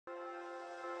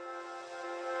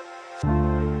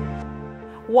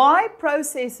Why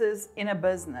processes in a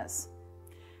business?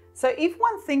 So if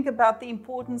one think about the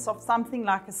importance of something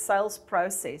like a sales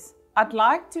process, I'd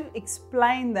like to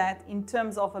explain that in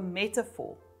terms of a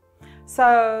metaphor.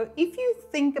 So if you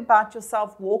think about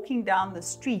yourself walking down the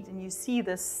street and you see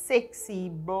this sexy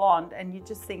blonde and you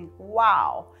just think,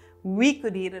 wow, we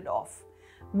could hit it off.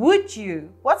 Would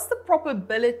you? What's the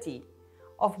probability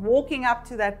of walking up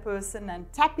to that person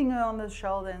and tapping her on the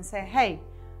shoulder and say, hey,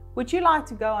 would you like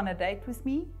to go on a date with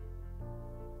me?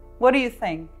 What do you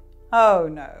think? Oh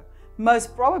no.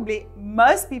 Most probably,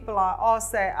 most people I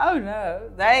ask say, oh no,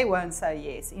 they won't say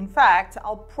yes. In fact,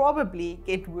 I'll probably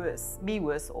be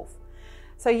worse off.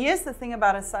 So here's the thing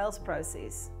about a sales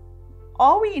process.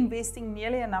 Are we investing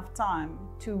nearly enough time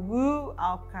to woo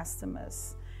our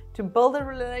customers, to build a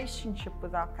relationship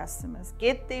with our customers,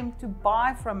 get them to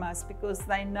buy from us because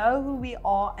they know who we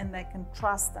are and they can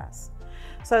trust us?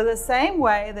 So the same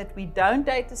way that we don't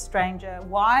date a stranger,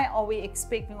 why are we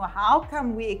expecting, or how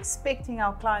come we expecting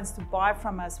our clients to buy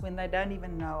from us when they don't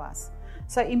even know us?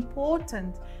 So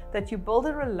important that you build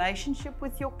a relationship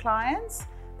with your clients,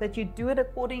 that you do it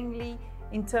accordingly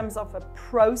in terms of a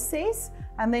process,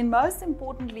 and then most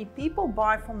importantly, people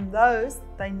buy from those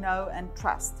they know and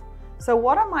trust. So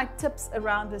what are my tips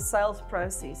around the sales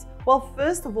process? Well,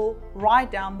 first of all,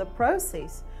 write down the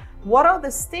process. What are the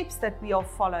steps that we are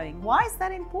following? Why is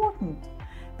that important?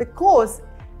 Because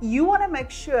you want to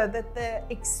make sure that the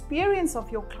experience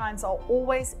of your clients are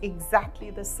always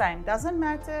exactly the same. Doesn't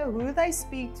matter who they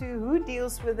speak to, who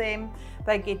deals with them,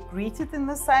 they get greeted in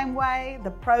the same way.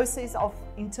 The process of,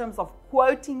 in terms of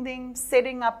quoting them,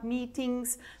 setting up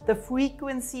meetings, the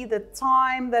frequency, the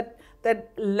time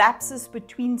that lapses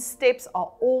between steps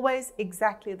are always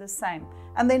exactly the same.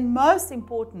 And then most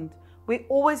important, we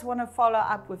always want to follow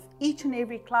up with each and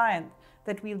every client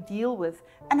that we'll deal with.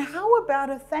 And how about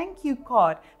a thank you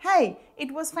card? Hey,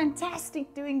 it was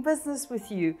fantastic doing business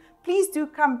with you. Please do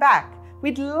come back.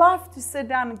 We'd love to sit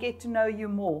down and get to know you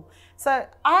more. So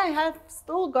I have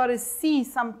still got to see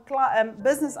some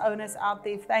business owners out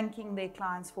there thanking their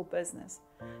clients for business.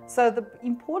 So the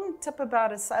important tip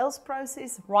about a sales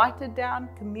process, write it down,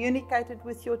 communicate it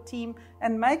with your team,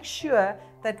 and make sure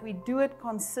that we do it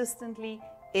consistently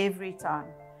every time.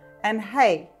 And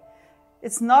hey,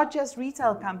 it's not just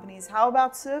retail companies. How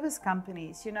about service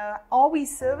companies? You know, are we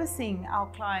servicing our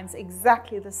clients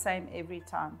exactly the same every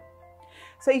time?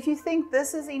 So if you think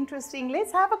this is interesting,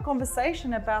 let's have a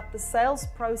conversation about the sales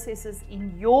processes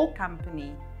in your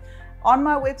company. On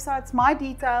my website, my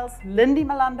details,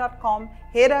 lindiemalan.com.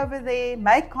 Head over there,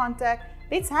 make contact.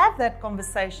 Let's have that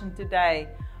conversation today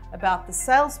about the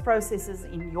sales processes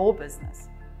in your business.